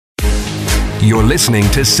You're listening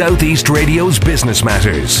to Southeast Radio's Business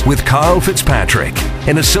Matters with Karl Fitzpatrick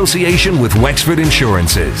in association with Wexford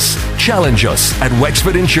Insurances. Challenge us at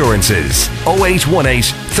Wexford Insurances 0818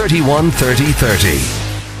 31 30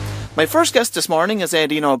 30. My first guest this morning is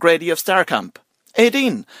Aideen O'Grady of Starcamp.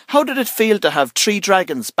 Aideen, how did it feel to have three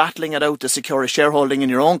dragons battling it out to secure a shareholding in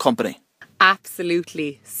your own company?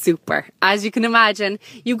 Absolutely super. As you can imagine,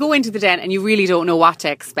 you go into the den and you really don't know what to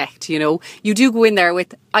expect, you know. You do go in there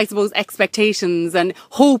with, I suppose, expectations and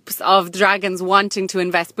hopes of dragons wanting to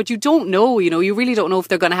invest, but you don't know, you know, you really don't know if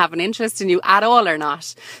they're going to have an interest in you at all or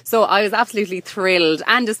not. So I was absolutely thrilled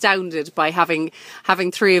and astounded by having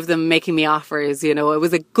three of them making me offers, you know. It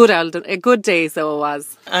was a good day, so it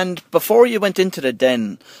was. And before you went into the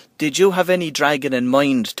den, did you have any dragon in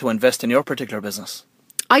mind to invest in your particular business?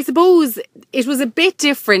 I suppose it was a bit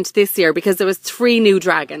different this year because there was three new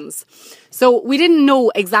dragons. So we didn't know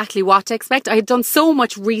exactly what to expect. I had done so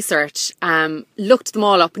much research, looked them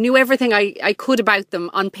all up, knew everything I could about them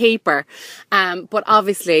on paper. But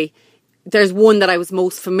obviously there's one that I was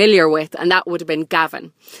most familiar with, and that would have been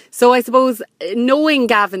Gavin. So I suppose knowing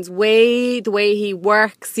Gavin's way, the way he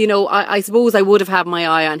works, you know, I suppose I would have had my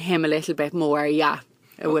eye on him a little bit more. Yeah,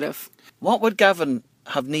 I would have. What would Gavin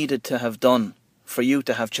have needed to have done for you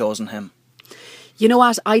to have chosen him? You know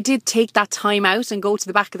what, I did take that time out and go to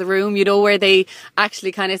the back of the room, you know, where they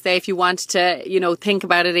actually kind of say, if you want to, you know, think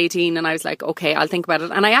about it, 18. And I was like, okay, I'll think about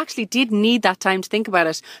it. And I actually did need that time to think about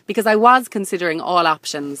it because I was considering all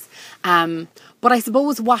options. But I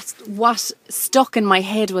suppose what stuck in my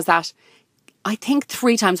head was that I think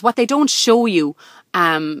 3 times, what they don't show you,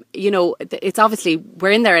 you know, it's obviously,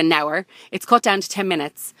 we're in there an hour, it's cut down to 10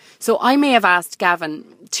 minutes. So I may have asked Gavin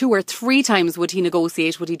 2 or 3 times, would he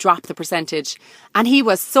negotiate, would he drop the percentage? And he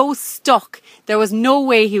was so stuck. There was no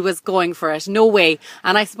way he was going for it, no way.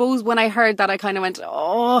 And I suppose when I heard that, I kind of went,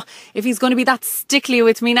 oh, if he's going to be that stickly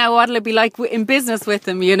with me now, what'll it be like in business with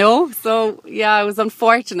him, you know? So yeah, it was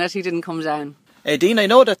unfortunate he didn't come down. Aideen, I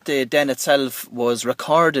know that the den itself was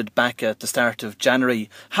recorded back at the start of January.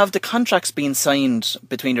 Have the contracts been signed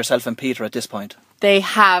between yourself and Peter at this point? They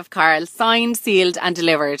have, Karl, signed, sealed and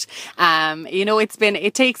delivered. You know,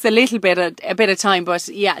 it takes a little bit of time, but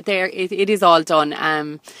yeah, it is all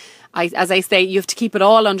done. As I say, you have to keep it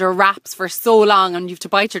all under wraps for so long and you have to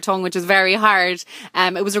bite your tongue, which is very hard.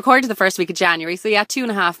 It was recorded the first week of January. So yeah,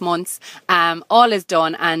 2.5 months. All is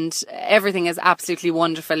done and everything is absolutely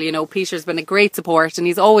wonderful. You know, Peter's been a great support and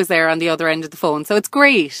he's always there on the other end of the phone. So it's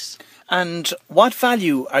great. And what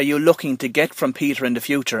value are you looking to get from Peter in the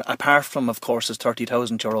future, apart from, of course, his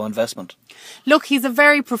 €30,000 investment? Look, he's a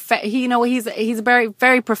very he's a very,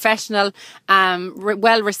 very professional,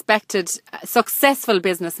 well-respected, successful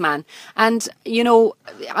businessman. And, you know,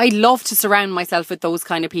 I love to surround myself with those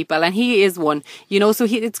kind of people. And he is one, you know, so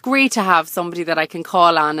it's great to have somebody that I can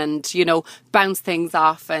call on and, you know, bounce things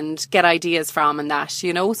off and get ideas from and that,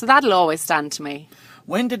 you know, so that'll always stand to me.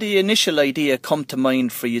 When did the initial idea come to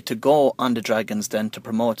mind for you to go on the Dragons then to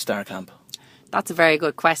promote Starcamp? That's a very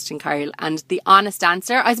good question, Karl. And the honest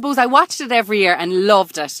answer, I suppose I watched it every year and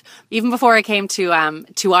loved it. Even before I came to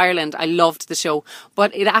Ireland, I loved the show.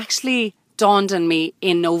 But it actually dawned on me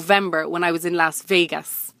in November when I was in Las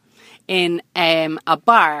Vegas in a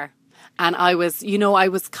bar. And I was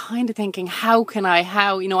kind of thinking,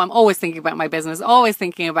 you know, I'm always thinking about my business, always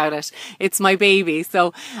thinking about it. It's my baby.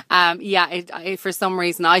 So, for some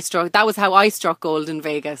reason, that was how I struck gold in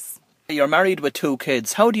Vegas. You're married with 2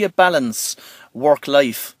 kids. How do you balance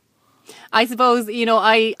work-life? I suppose, you know,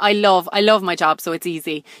 I love my job, so it's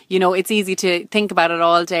easy. You know, it's easy to think about it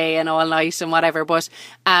all day and all night and whatever. But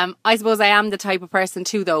I suppose I am the type of person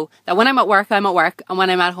too, though, that when I'm at work, I'm at work. And when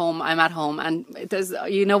I'm at home, I'm at home. And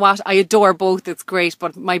you know what? I adore both. It's great.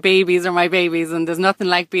 But my babies are my babies and there's nothing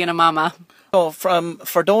like being a mama. So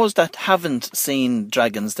for those that haven't seen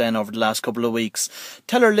Dragons then over the last couple of weeks,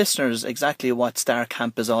 tell our listeners exactly what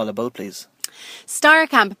Starcamp is all about, please.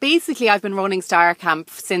 Starcamp, basically I've been running Starcamp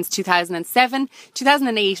since 2007.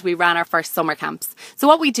 2008 we ran our first summer camps. So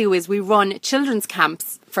what we do is we run children's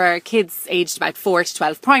camps for kids aged about 4 to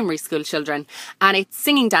 12, primary school children. And it's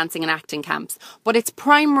singing, dancing and acting camps. But its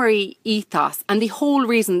primary ethos and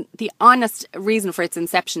the honest reason for its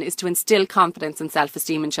inception is to instill confidence and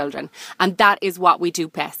self-esteem in children. And that is what we do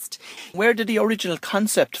best. Where did the original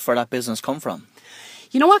concept for that business come from?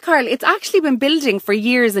 You know what, Karl? It's actually been building for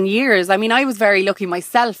years and years. I mean, I was very lucky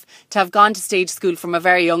myself to have gone to stage school from a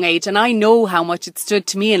very young age, and I know how much it stood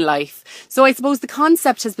to me in life. So I suppose the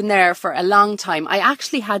concept has been there for a long time. I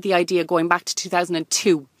actually had the idea going back to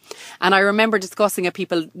 2002. And I remember discussing it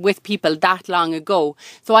with people that long ago.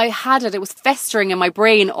 So I had it was festering in my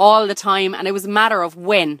brain all the time, and it was a matter of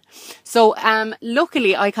when. So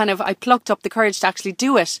luckily I plucked up the courage to actually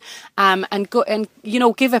do it, and go and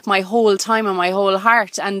give it my whole time and my whole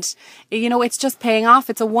heart. And it's just paying off.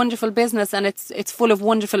 It's a wonderful business, and it's full of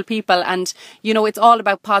wonderful people, and it's all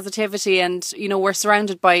about positivity, and we're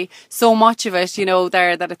surrounded by so much of it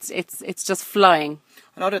there that it's just flying.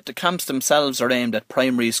 I know that the camps themselves are aimed at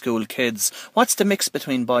primary school kids. What's the mix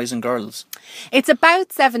between boys and girls? It's about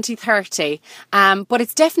 70-30, but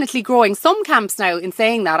it's definitely growing. Some camps now, in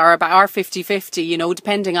saying that, are 50-50,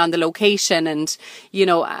 depending on the location and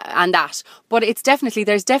that. But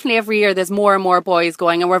there's definitely every year there's more and more boys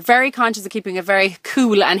going, and we're very conscious of keeping it very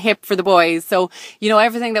cool and hip for the boys. So,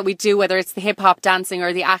 everything that we do, whether it's the hip hop dancing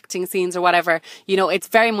or the acting scenes or whatever, it's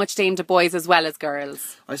very much aimed at boys as well as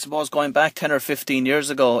girls. I suppose going back 10 or 15 years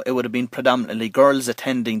ago, it would have been predominantly girls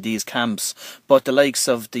attending these camps, but the likes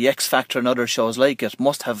of the X Factor and other shows like it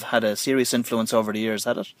must have had a serious influence over the years,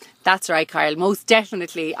 had it? That's right, Karl, most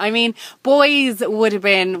definitely. I mean, boys would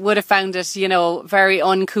have found it, very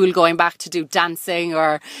uncool going back to do dancing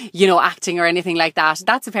or, acting or anything like that.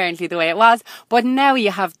 That's apparently the way it was. But now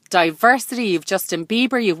you have diversity, you've Justin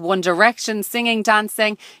Bieber, you've One Direction, singing,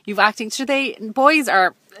 dancing, you've acting. Boys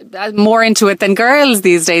are more into it than girls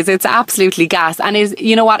these days. It's absolutely gas, and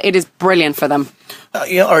it is brilliant for them.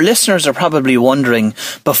 Our listeners are probably wondering,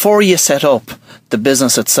 before you set up the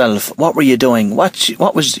business itself, what were you doing?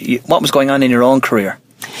 What was going on in your own career?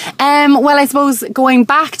 Well, I suppose going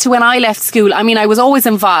back to when I left school, I was always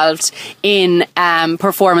involved in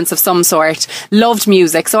performance of some sort, loved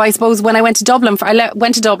music. So I suppose when I went to Dublin,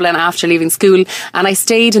 went to Dublin after leaving school, and I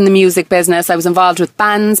stayed in the music business. I was involved with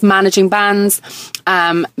bands, managing bands,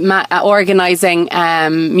 organising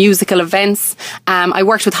musical events. I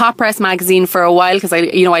worked with Hot Press magazine for a while because I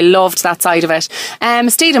loved that side of it.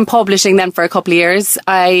 Stayed in publishing then for a couple of years.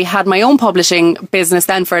 I had my own publishing business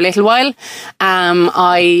then for a little while.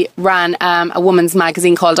 I ran a women's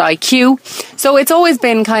magazine called IQ. So it's always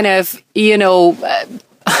been kind of,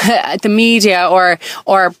 the media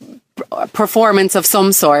or performance of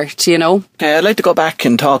some sort, Okay, I'd like to go back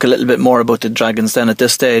and talk a little bit more about the Dragons Den at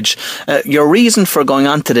this stage. Your reason for going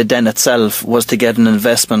on to the Den itself was to get an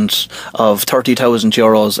investment of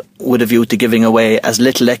 €30,000 with a view to giving away as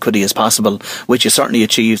little equity as possible, which you certainly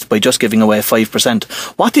achieved by just giving away 5%.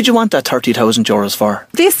 What did you want that €30,000 for?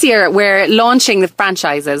 This year we're launching the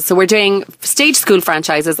franchises. So we're doing stage school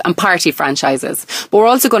franchises and party franchises. But we're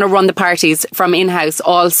also going to run the parties from in-house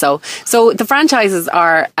also. So the franchises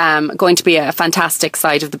are going to be a fantastic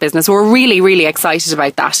side of the business. We're really, really excited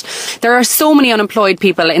about that. There are so many unemployed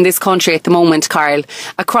people in this country at the moment, Karl,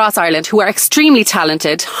 across Ireland, who are extremely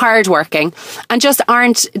talented, hardworking, and just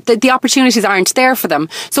the opportunities aren't there for them.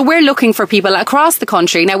 So we're looking for people across the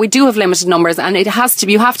country. Now, we do have limited numbers, and you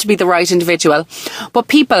have to be the right individual, but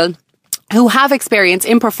people who have experience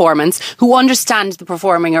in performance, who understand the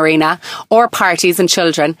performing arena or parties and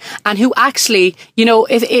children, and who actually,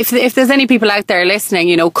 if there's any people out there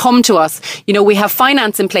listening, come to us. We have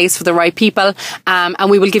finance in place for the right people, and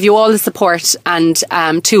we will give you all the support and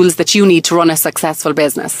tools that you need to run a successful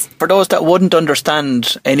business. For those that wouldn't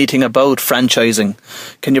understand anything about franchising,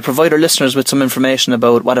 can you provide our listeners with some information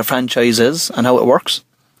about what a franchise is and how it works?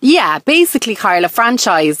 Yeah, basically, Karl, a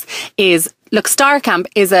franchise is... Look, Starcamp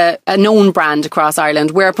is a known brand across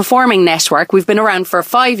Ireland. We're a performing network. We've been around for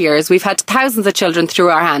 5 years. We've had thousands of children through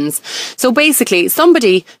our hands. So basically,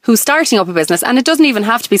 somebody who's starting up a business, and it doesn't even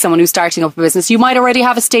have to be someone who's starting up a business. You might already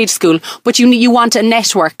have a stage school, but you want a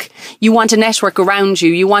network. You want a network around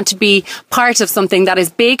you. You want to be part of something that is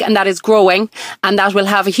big and that is growing, and that will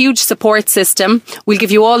have a huge support system. We'll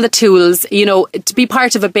give you all the tools, to be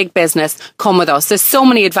part of a big business. Come with us. There's so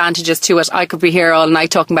many advantages to it. I could be here all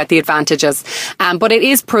night talking about the advantages. But it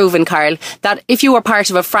is proven, Karl, that if you are part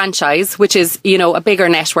of a franchise, which is, a bigger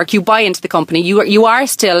network, you buy into the company, you are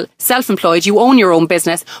still self-employed, you own your own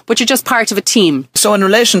business, but you're just part of a team. So in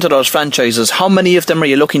relation to those franchises, how many of them are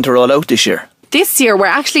you looking to roll out this year? This year, we're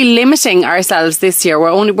actually limiting ourselves this year.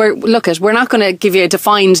 We're not going to give you a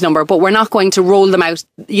defined number, but we're not going to roll them out,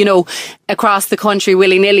 across the country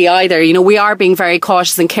willy-nilly either. We are being very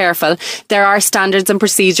cautious and careful. There are standards and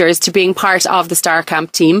procedures to being part of the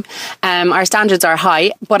Starcamp team. Our standards are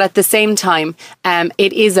high, but at the same time,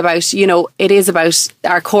 it is about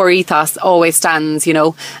our core ethos always stands,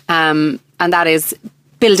 and that is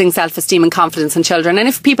building self-esteem and confidence in children. And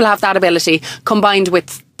if people have that ability combined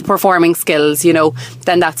with performing skills,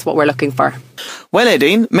 then that's what we're looking for. Well,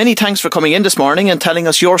 Aideen, many thanks for coming in this morning and telling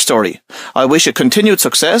us your story. I wish you continued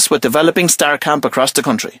success with developing Starcamp across the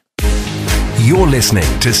country. You're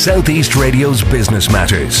listening to Southeast Radio's Business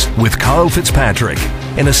Matters with Karl Fitzpatrick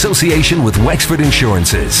in association with Wexford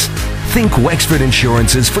Insurances. Think Wexford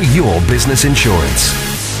Insurances for your business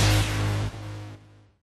insurance.